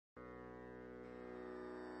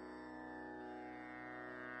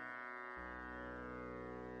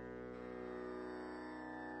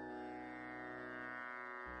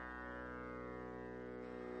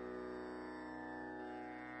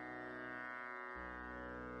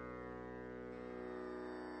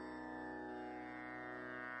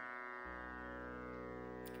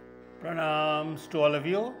Pranams to all of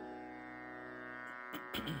you.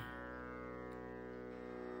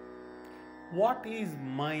 What is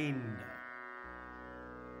mind?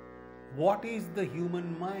 What is the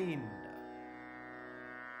human mind?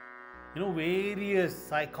 Various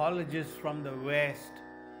psychologists from the West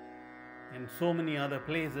and so many other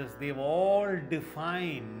places, they've all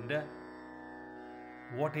defined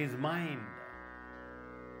what is mind.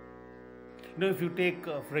 If you take,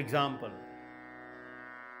 for example,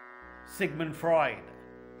 Sigmund Freud,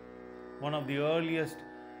 one of the earliest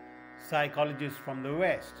psychologists from the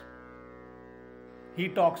West, he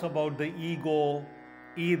talks about the ego,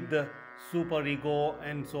 id, superego,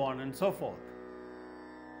 and so on and so forth.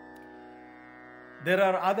 There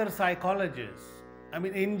are other psychologists.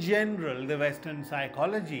 In general, the Western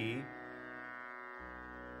psychology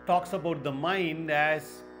talks about the mind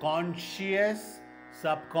as conscious,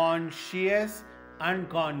 subconscious,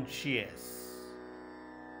 unconscious.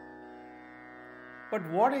 But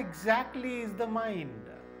what exactly is the mind?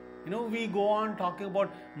 We go on talking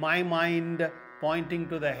about my mind, pointing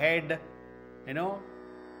to the head,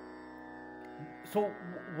 So,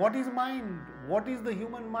 what is mind? What is the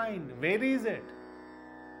human mind? Where is it?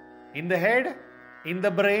 In the head? In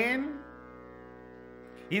the brain?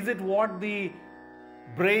 Is it what the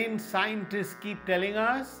brain scientists keep telling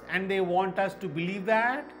us and they want us to believe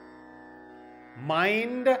that?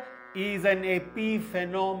 Mind is an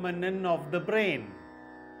epiphenomenon of the brain,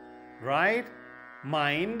 right?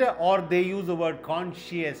 Mind, or they use the word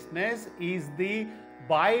consciousness, is the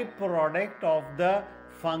byproduct of the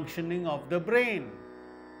functioning of the brain.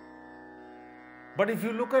 But if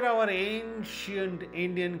you look at our ancient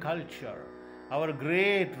Indian culture, our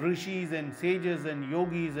great Rishis and sages and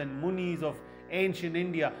yogis and munis of ancient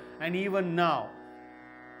India, and even now,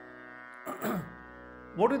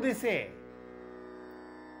 what do they say?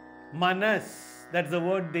 Manas, that's the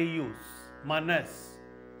word they use. Manas,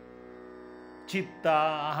 Chitta,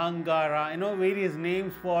 Ahangara, various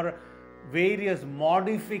names for various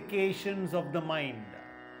modifications of the mind.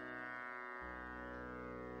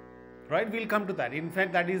 Right? We'll come to that. In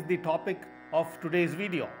fact, that is the topic of today's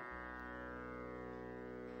video.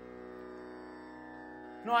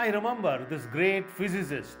 I remember this great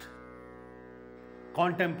physicist,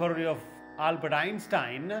 contemporary of Albert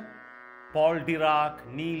Einstein, Paul Dirac,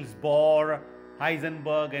 Niels Bohr,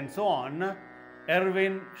 Heisenberg, and so on,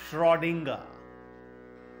 Erwin Schrödinger.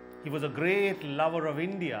 He was a great lover of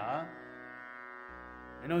India.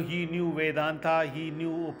 He knew Vedanta, he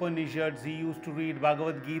knew Upanishads, he used to read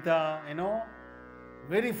Bhagavad Gita,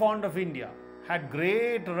 very fond of India, had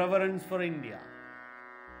great reverence for India.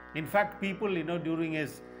 In fact, people, during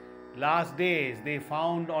his last days, they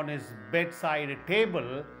found on his bedside a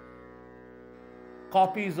table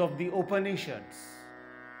copies of the Upanishads.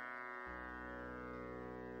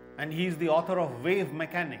 And he is the author of wave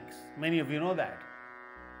mechanics. Many of you know that.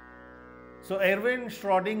 So Erwin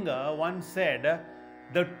Schrödinger once said,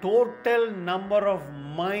 the total number of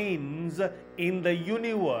minds in the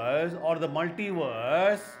universe or the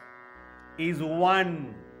multiverse is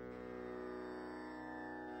one.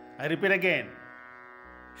 I repeat again.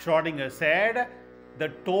 Schrödinger said, the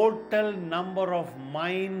total number of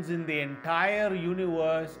minds in the entire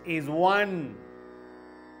universe is one.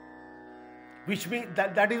 Which means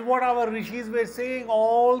that is what our Rishis were saying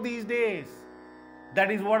all these days.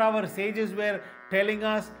 That is what our sages were telling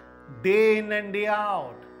us day in and day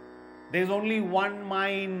out. There is only one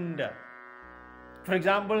mind. For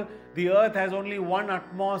example, the earth has only one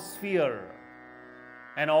atmosphere.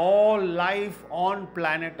 And all life on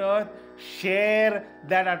planet Earth share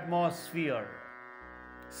that atmosphere.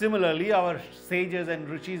 Similarly, our sages and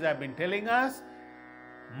Rishis have been telling us,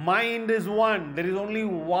 mind is one. There is only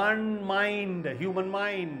one mind, human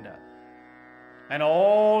mind. And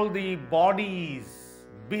all the bodies,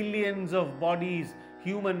 billions of bodies,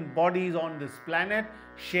 human bodies on this planet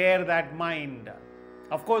share that mind.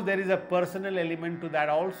 Of course, there is a personal element to that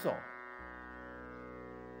also.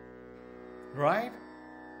 Right?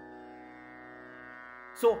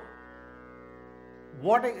 So,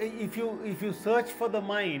 what if you search for the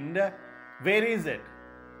mind, where is it?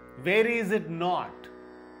 Where is it not?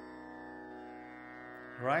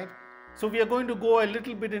 Right? So we are going to go a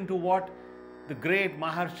little bit into what the great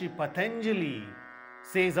Maharishi Patanjali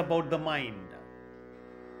says about the mind.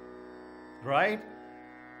 Right?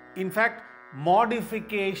 In fact,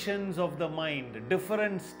 modifications of the mind,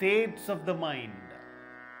 different states of the mind.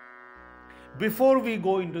 Before we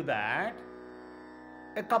go into that,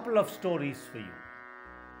 a couple of stories for you.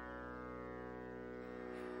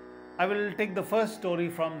 I will take the first story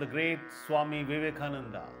from the great Swami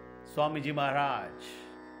Vivekananda, Swamiji Maharaj.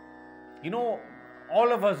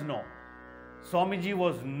 all of us know, Swamiji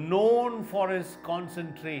was known for his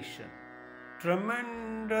concentration,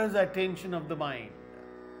 tremendous attention of the mind.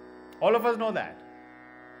 All of us know that.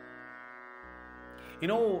 You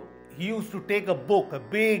know, he used to take a book, a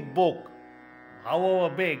big book,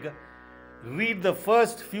 however big, read the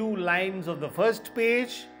first few lines of the first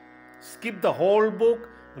page, skip the whole book,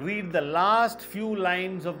 read the last few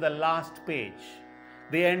lines of the last page.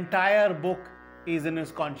 The entire book is in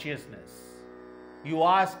his consciousness. You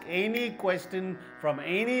ask any question from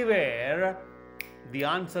anywhere, the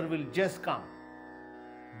answer will just come.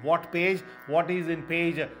 What page? What is in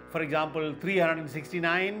page, for example,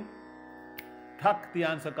 369? Tuck, the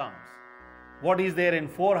answer comes. What is there in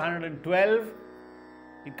 412?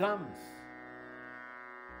 It comes.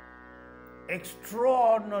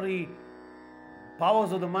 Extraordinary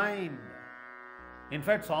powers of the mind. In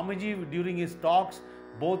fact, Swamiji, during his talks,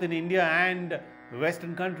 both in India and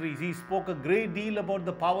Western countries, he spoke a great deal about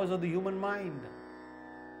the powers of the human mind.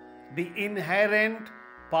 The inherent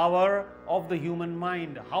power of the human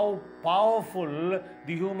mind. How powerful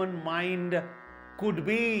the human mind could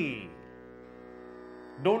be.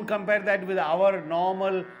 Don't compare that with our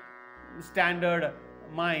normal standard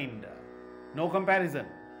mind. No comparison.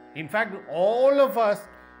 In fact, all of us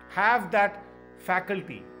have that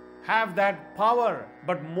faculty, have that power,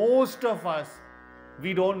 but most of us,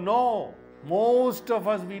 we don't know. Most of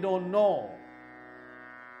us, we don't know.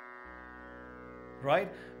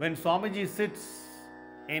 Right? When Swamiji sits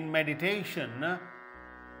in meditation,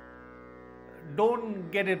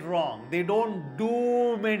 don't get it wrong. They don't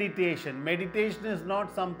do meditation. Meditation is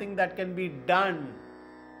not something that can be done.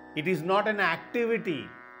 It is not an activity.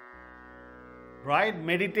 Right?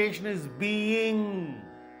 Meditation is being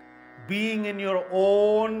in your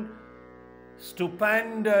own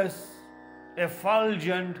stupendous,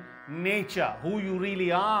 effulgent nature, who you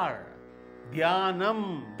really are.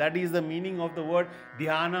 Dhyanam, that is the meaning of the word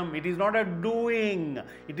dhyanam. It is not a doing,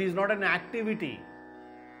 it is not an activity.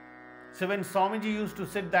 So when Swamiji used to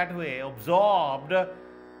sit that way, absorbed,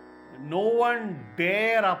 no one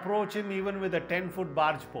dare approach him even with a 10-foot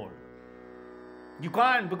barge pole. You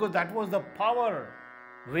can't, because that was the power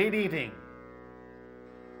radiating.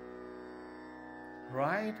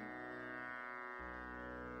 Right?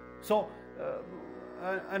 So,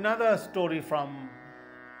 another story from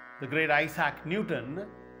the great Isaac Newton.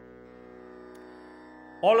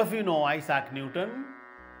 All of you know Isaac Newton.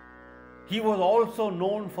 He was also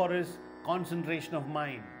known for his concentration of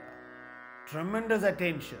mind, tremendous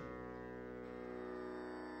attention.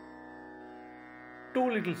 Two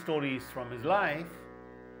little stories from his life.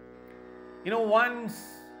 You know,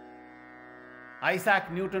 once Isaac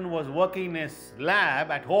Newton was working in his lab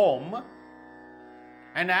at home,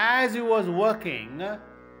 and as he was working,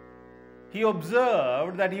 he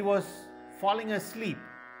observed that he was falling asleep.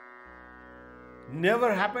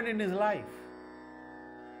 Never happened in his life.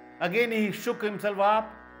 Again, he shook himself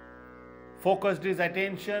up, focused his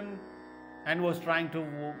attention, and was trying to,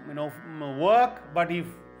 work, but he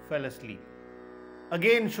fell asleep.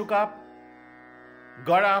 Again, shook up,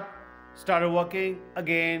 got up, started working,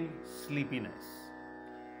 again, sleepiness.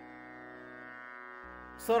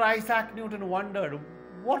 Sir Isaac Newton wondered,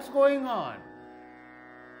 what's going on?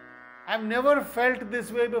 I've never felt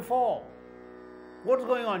this way before. What's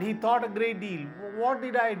going on? He thought a great deal. What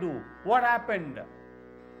did I do? What happened?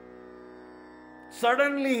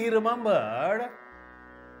 Suddenly he remembered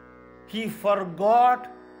he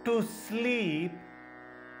forgot to sleep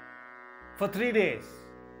for 3 days.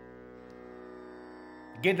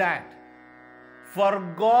 Get that?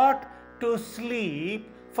 Forgot to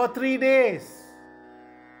sleep for 3 days.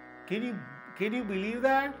 Can you believe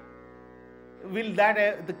that? Will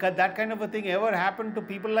that kind of a thing ever happen to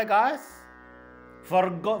people like us?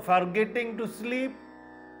 Forgetting to sleep?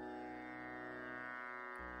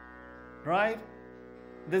 Right?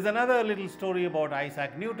 There's another little story about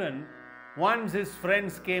Isaac Newton. Once his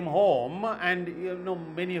friends came home, and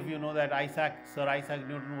many of you know that Sir Isaac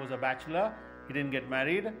Newton was a bachelor. He didn't get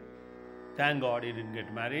married. Thank God he didn't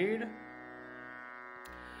get married.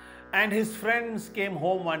 And his friends came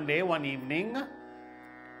home one evening,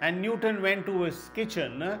 and Newton went to his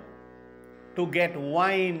kitchen to get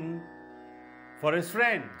wine for his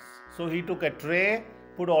friends. So he took a tray,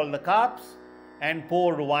 put all the cups, and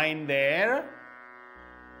poured wine there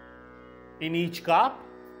in each cup.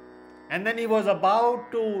 And then he was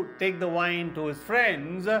about to take the wine to his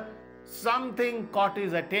friends. Something caught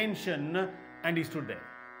his attention, and he stood there.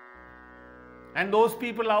 And those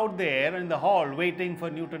people out there in the hall waiting for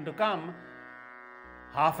Newton to come,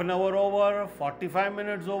 half an hour over, 45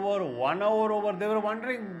 minutes over, 1 hour over, they were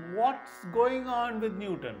wondering what's going on with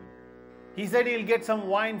Newton. He said he'll get some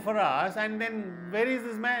wine for us, and then where is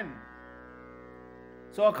this man?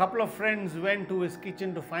 So a couple of friends went to his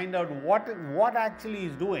kitchen to find out what actually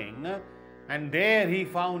he's doing, and there he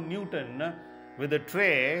found Newton with a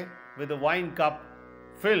tray with a wine cup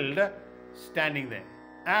filled, standing there,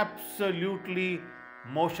 absolutely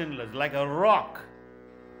motionless, like a rock.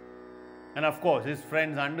 And of course his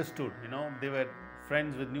friends understood, they were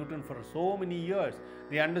friends with Newton for so many years.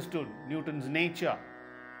 They understood Newton's nature.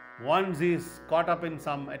 Once he's caught up in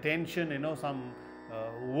some attention, some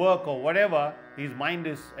work or whatever, his mind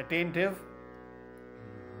is attentive.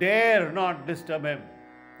 Dare not disturb him.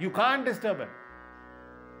 You can't disturb him.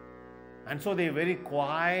 And so they very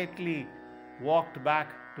quietly walked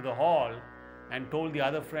back to the hall and told the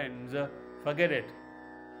other friends, forget it.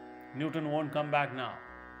 Newton won't come back now.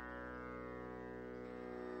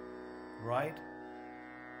 Right?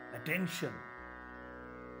 Attention.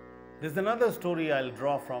 There's another story I'll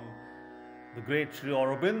draw from the great Sri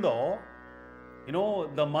Aurobindo.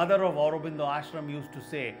 The mother of Aurobindo Ashram used to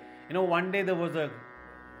say, one day there was a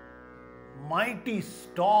mighty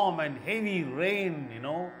storm and heavy rain,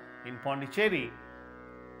 in Pondicherry,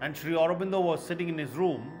 and Sri Aurobindo was sitting in his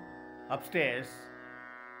room upstairs,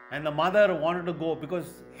 and the mother wanted to go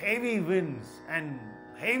because heavy winds and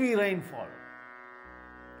heavy rainfall,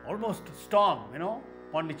 almost storm,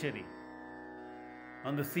 Pondicherry,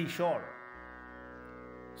 on the seashore.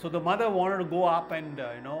 So the mother wanted to go up and,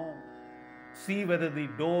 see whether the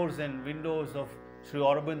doors and windows of Sri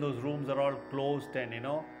Aurobindo's rooms are all closed and,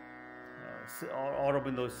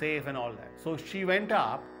 Aurobindo is safe and all that. So she went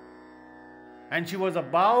up and she was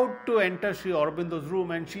about to enter Sri Aurobindo's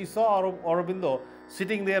room, and she saw Aurobindo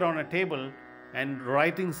sitting there on a table and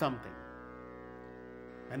writing something.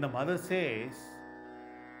 And the mother says,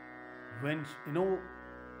 when,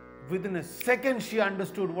 within a second she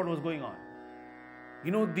understood what was going on.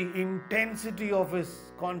 The intensity of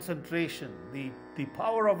his concentration, the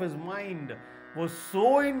power of his mind was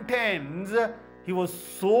so intense, he was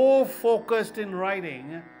so focused in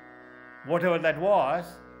writing, whatever that was,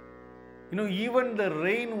 even the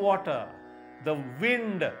rainwater, the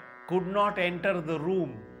wind could not enter the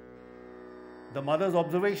room. The mother's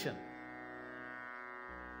observation.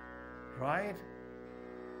 Right?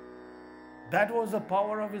 That was the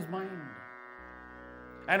power of his mind.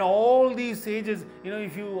 And all these sages,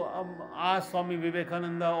 if you ask Swami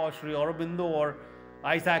Vivekananda or Sri Aurobindo or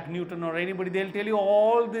Isaac Newton or anybody, they'll tell you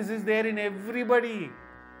all this is there in everybody.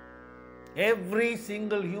 Every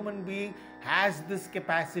single human being has this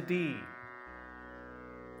capacity.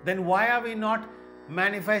 Then why are we not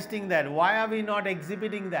manifesting that? Why are we not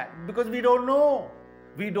exhibiting that? Because we don't know.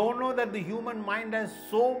 We don't know that the human mind has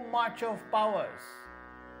so much of powers.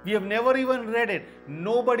 We have never even read it.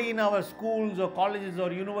 Nobody in our schools or colleges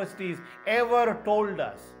or universities ever told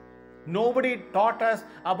us. Nobody taught us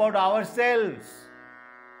about ourselves.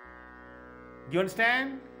 Do you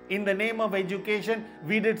understand? In the name of education,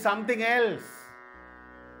 we did something else.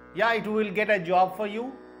 Yeah, it will get a job for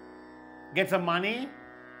you, get some money,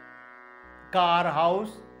 car,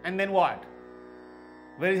 house, and then what?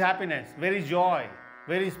 Where is happiness? Where is joy?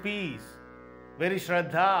 Where is peace? Where is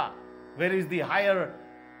Shraddha? Where is the higher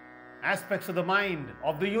aspects of the mind,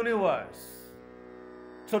 of the universe?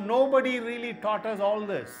 So nobody really taught us all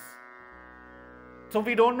this. So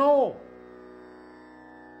we don't know.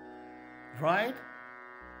 Right?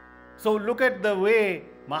 So look at the way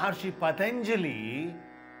Maharishi Patanjali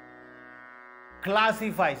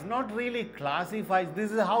classifies, not really classifies,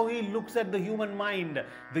 this is how he looks at the human mind.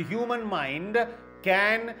 The human mind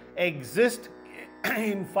can exist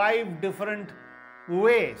in 5 different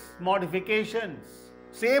ways, modifications.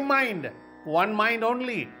 Same mind, one mind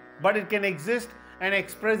only, but it can exist and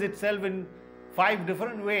express itself in 5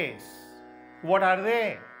 different ways. What are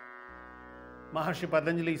they? Maharishi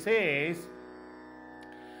Patanjali says,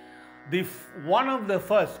 one of the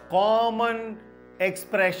first common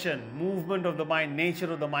expression, movement of the mind,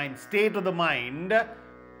 nature of the mind, state of the mind,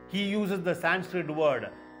 he uses the Sanskrit word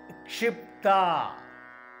kshipta,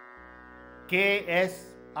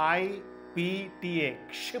 K-S-I-P-T-A,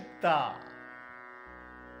 kshipta.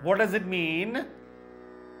 What does it mean?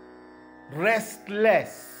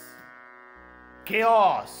 Restless,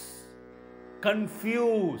 chaos,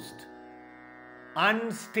 confused,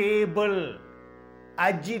 unstable,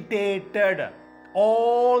 agitated,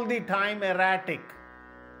 all the time erratic,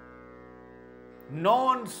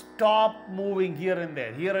 non-stop moving here and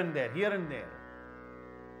there, here and there, here and there.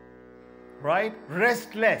 Right?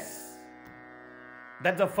 Restless.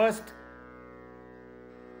 That's the first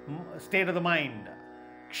state of the mind.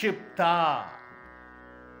 Kshipta.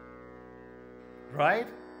 Right?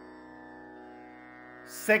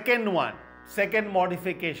 Second one, second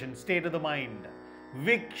modification, state of the mind,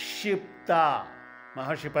 vikshipta.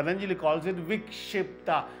 Maharishi Patanjali calls it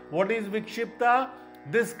vikshipta. What is vikshipta?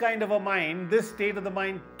 This kind of a mind, this state of the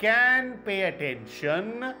mind can pay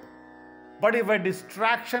attention, but if a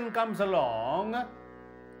distraction comes along,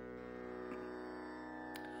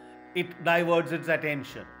 it diverts its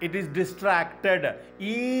attention. It is distracted,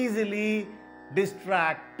 easily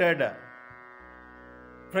distracted.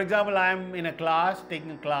 For example, I am in a class,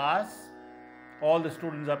 taking a class, all the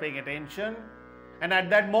students are paying attention, and at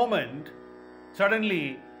that moment,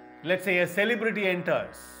 suddenly, let's say a celebrity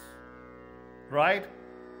enters, right?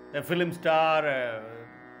 A film star,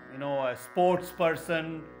 a sports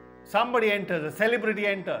person, somebody enters, a celebrity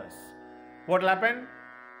enters. What will happen?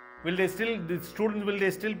 Will they still, the students, will they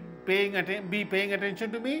still be paying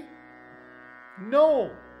attention to me? No.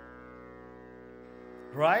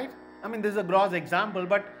 Right? I mean, this is a gross example,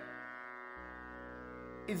 but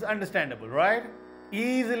it's understandable, right?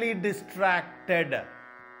 Easily distracted,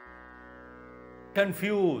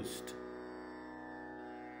 confused.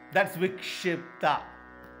 That's vikshipta.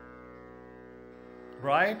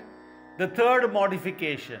 Right? The third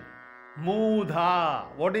modification, mudha.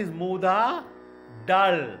 What is mudha?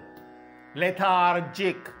 Dull,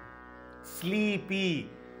 lethargic, sleepy,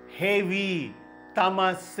 heavy,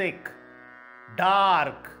 tamasic,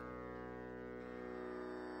 dark.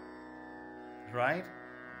 Right?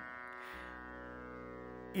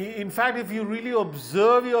 In fact, if you really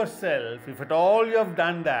observe yourself, if at all you have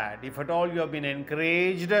done that, if at all you have been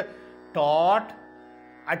encouraged, taught,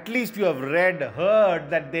 at least you have read, heard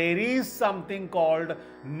that there is something called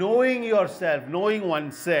knowing yourself, knowing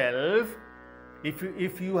oneself.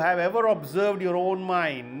 If you have ever observed your own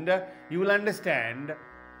mind, you will understand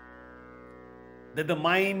that the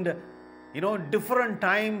mind, different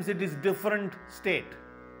times it is different state.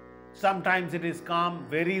 Sometimes it is calm,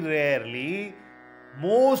 very rarely.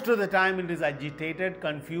 Most of the time it is agitated,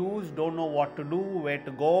 confused, don't know what to do, where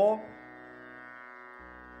to go.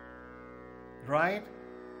 Right?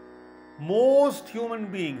 Most human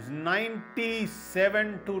beings,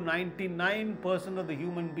 97 to 99% of the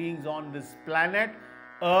human beings on this planet,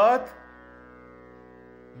 Earth,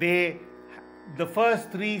 the first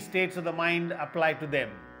three states of the mind apply to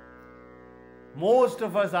them. Most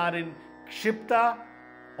of us are in kshipta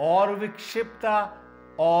or vikshipta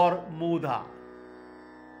or mudha.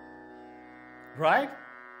 Right?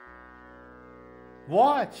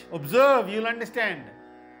 Watch, observe, you'll understand.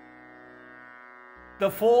 The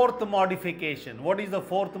fourth modification. What is the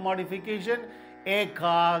fourth modification?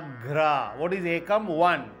 Ekagra. What is ekam?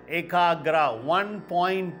 One. Ekagra.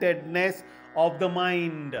 One-pointedness of the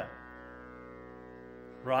mind.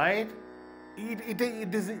 Right?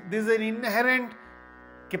 This is an inherent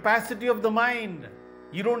capacity of the mind.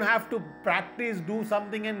 You don't have to practice, do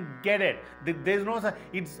something and get it. There's no,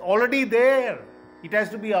 it's already there. It has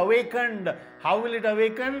to be awakened. How will it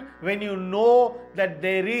awaken? When you know that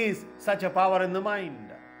there is such a power in the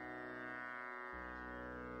mind.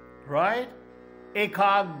 Right?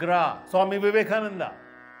 Ekagra. Swami Vivekananda,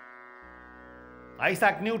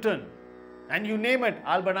 Isaac Newton, and you name it,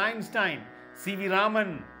 Albert Einstein, C.V.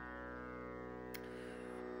 Raman,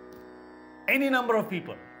 any number of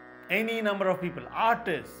people,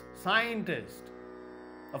 artists, scientists.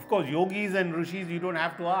 Of course, yogis and rishis, you don't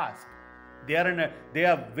have to ask. They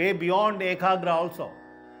are way beyond ekagra also.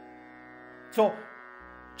 So,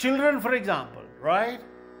 children, for example, right?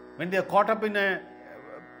 When they are caught up in a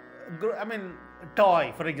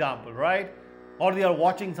toy, for example, right? Or they are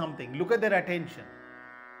watching something, look at their attention.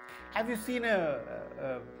 Have you seen a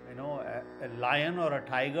lion or a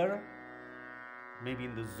tiger? Maybe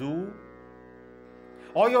in the zoo?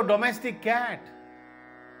 Or your domestic cat.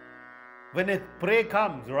 When a prey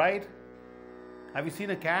comes, right? Have you seen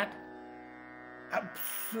a cat?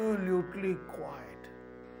 Absolutely quiet,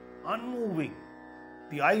 unmoving.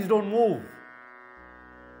 The eyes don't move.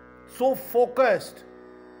 So focused.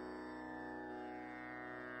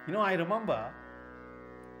 I remember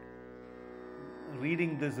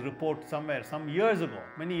reading this report somewhere,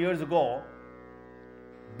 many years ago.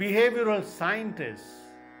 Behavioral scientists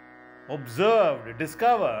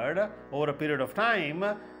discovered over a period of time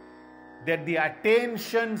that the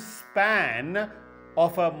attention span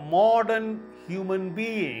of a modern human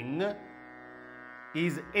being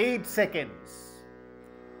is 8 seconds.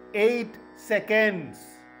 8 seconds.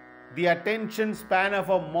 The attention span of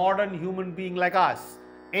a modern human being like us.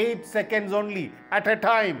 8 seconds only at a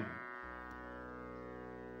time.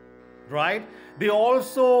 Right? They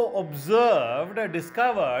also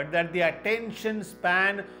discovered that the attention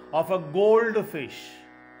span of a goldfish.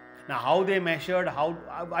 Now, how they measured,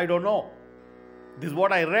 I don't know. This is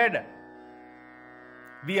what I read.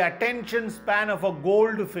 The attention span of a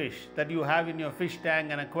goldfish that you have in your fish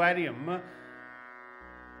tank and aquarium,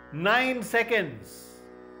 9 seconds.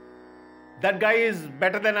 That guy is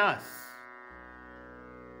better than us.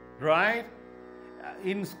 Right?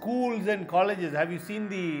 In schools and colleges, have you seen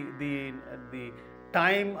the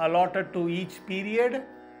time allotted to each period?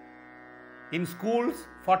 In schools,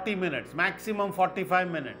 40 minutes, maximum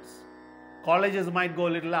 45 minutes. Colleges might go a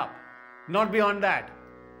little up, not beyond that.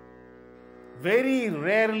 Very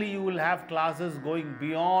rarely you will have classes going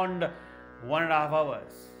beyond 1.5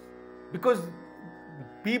 hours, because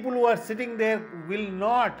people who are sitting there will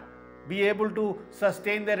not be able to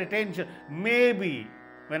sustain their attention. Maybe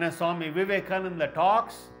when a Swami Vivekananda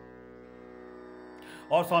talks,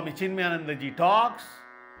 or Swami Chinmayananda ji talks,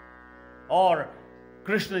 or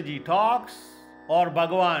Krishna ji talks, or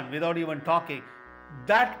Bhagavan without even talking,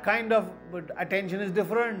 that kind of attention is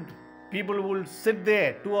different. People will sit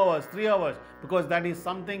there 2 hours, 3 hours, because that is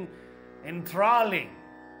something enthralling.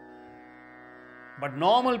 But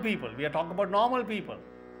normal people, we are talking about normal people,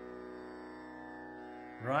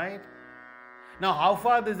 right? Now, how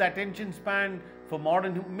far this attention span for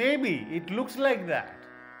modern, maybe it looks like that.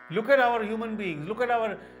 Look at our human beings, look at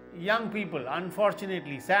our young people,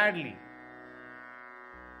 unfortunately, sadly.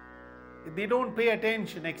 They don't pay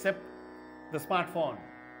attention except the smartphone,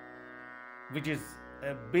 which is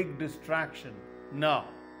a big distraction now.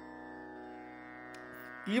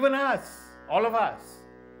 Even us, all of us.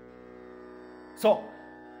 So,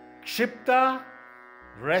 kshipta,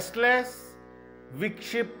 restless,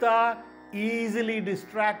 vikshipta, easily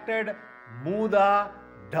distracted, muda,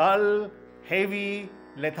 dull, heavy,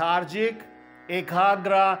 lethargic,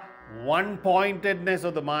 ekagra, one-pointedness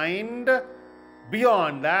of the mind.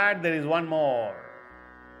 Beyond that, there is one more.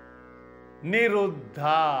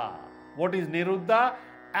 Niruddha. What is Niruddha?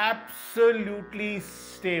 Absolutely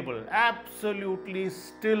stable, absolutely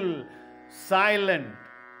still, silent,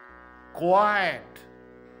 quiet.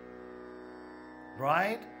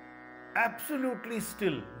 Right? Absolutely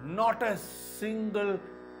still, not a single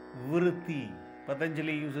vritti.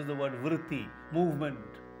 Patanjali uses the word vritti, movement.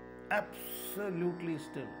 Absolutely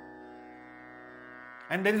still.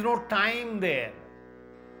 And there is no time there.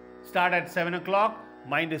 Start at 7 o'clock,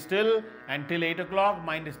 mind is still, until 8 o'clock,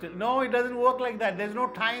 mind is still. No, it doesn't work like that. There is no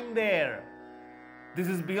time there. This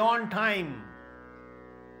is beyond time.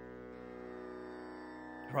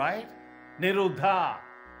 Right? Niruddha.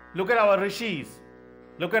 Look at our Rishis.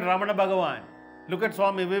 Look at Ramana Bhagavan. Look at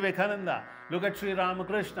Swami Vivekananda. Look at Sri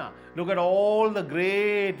Ramakrishna. Look at all the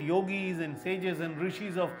great yogis and sages and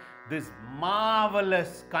rishis of this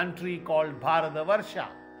marvelous country called Bharatavarsha.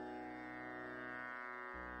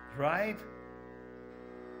 Right?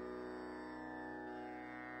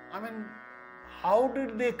 I mean, how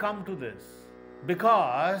did they come to this?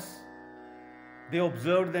 Because they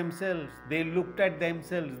observed themselves. They looked at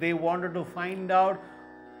themselves. They wanted to find out,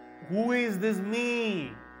 who is this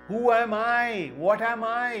me? Who am I? What am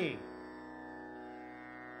I?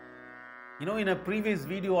 You know, in a previous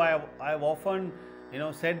video, I have often,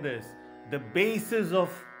 said this. The basis of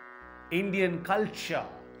Indian culture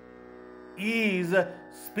is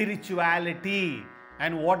spirituality.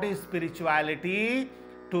 And what is spirituality?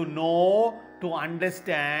 To know, to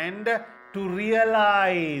understand, to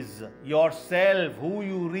realize yourself, who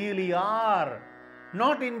you really are.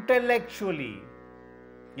 Not intellectually.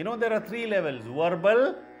 There are 3 levels: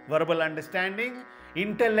 verbal understanding,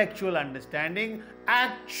 intellectual understanding,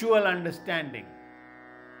 actual understanding.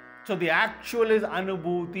 So the actual is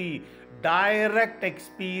anubhuti, direct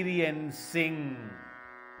experiencing.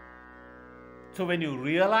 So when you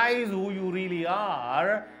realize who you really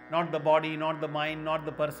are, not the body, not the mind, not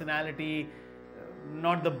the personality,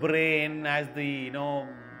 not the brain, as the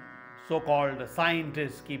so-called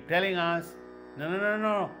scientists keep telling us.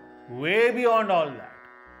 No. Way beyond all that.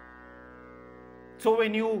 So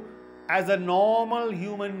when you, as a normal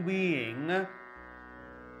human being,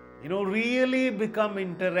 really become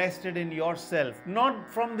interested in yourself, not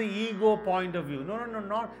from the ego point of view.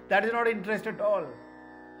 No, that is not interest at all.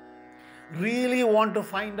 Really want to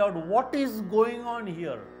find out what is going on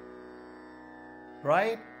here.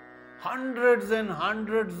 Right? Hundreds and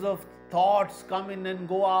hundreds of thoughts come in and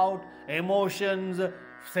go out, emotions,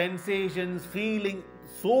 sensations, feeling.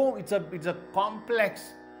 So it's a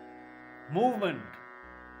complex movement.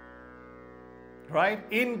 Right?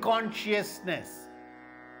 In consciousness.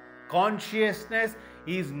 Consciousness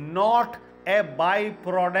is not a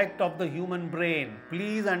byproduct of the human brain.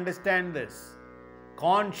 Please understand this.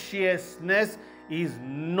 Consciousness is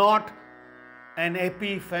not an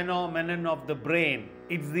epiphenomenon of the brain.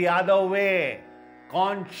 It's the other way.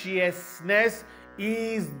 Consciousness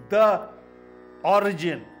is the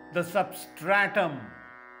origin, the substratum.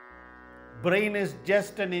 Brain is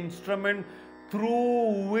just an instrument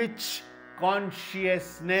through which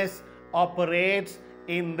consciousness operates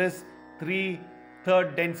in this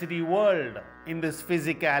third density world, in this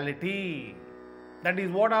physicality. That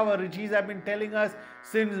is what our Rishis have been telling us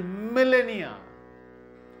since millennia.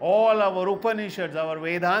 All our Upanishads, our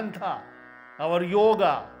Vedanta, our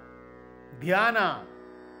yoga, dhyana.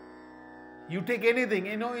 You take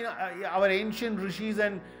anything, our ancient Rishis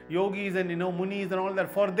and Yogis and Munis and all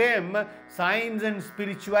that, for them, science and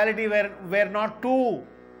spirituality were not two.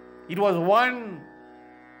 It was one.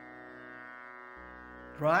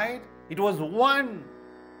 Right? It was one.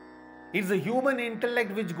 It's the human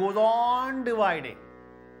intellect which goes on dividing.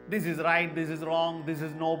 This is right, this is wrong, this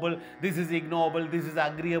is noble, this is ignoble, this is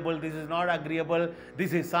agreeable, this is not agreeable,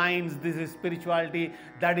 this is science, this is spirituality,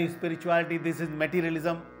 that is spirituality, this is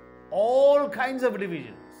materialism. All kinds of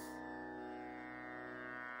divisions.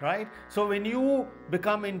 Right? So when you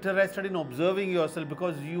become interested in observing yourself,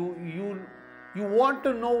 because you want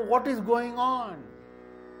to know what is going on.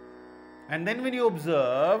 And then when you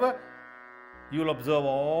observe, you will observe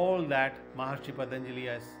all that Maharishi Patanjali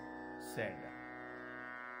has said.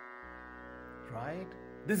 Right?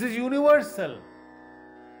 This is universal.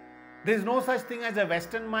 There is no such thing as a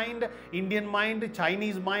Western mind, Indian mind,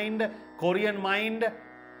 Chinese mind, Korean mind.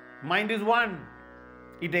 Mind is one.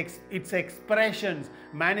 Its expressions,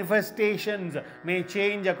 manifestations may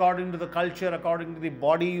change according to the culture, according to the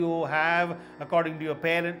body you have, according to your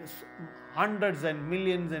parents, hundreds and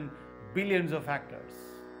millions and billions of factors.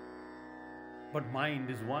 But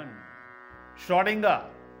mind is one. Schrodinger.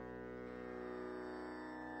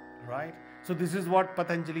 Right? So this is what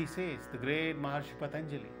Patanjali says, the great Maharishi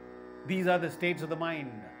Patanjali. These are the states of the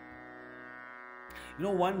mind.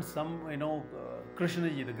 Once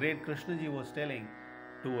Krishnaji, the great Krishnaji was telling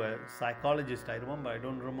to a psychologist, I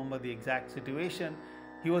don't remember the exact situation.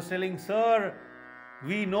 He was telling, sir,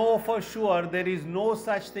 we know for sure there is no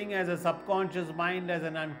such thing as a subconscious mind, as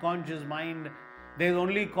an unconscious mind. There is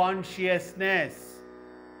only consciousness.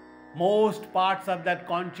 Most parts of that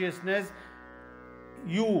consciousness,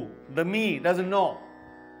 you, the me, doesn't know.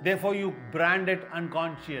 Therefore, you brand it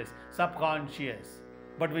unconscious, subconscious.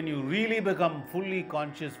 But when you really become fully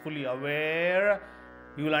conscious, fully aware,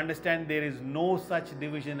 you will understand there is no such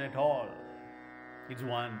division at all. It's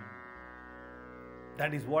one.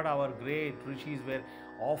 That is what our great Rishis were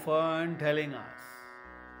often telling us.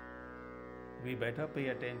 We better pay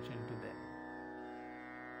attention to them.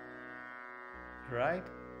 Right?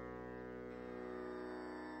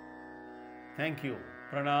 Thank you.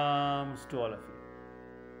 Pranams to all of you.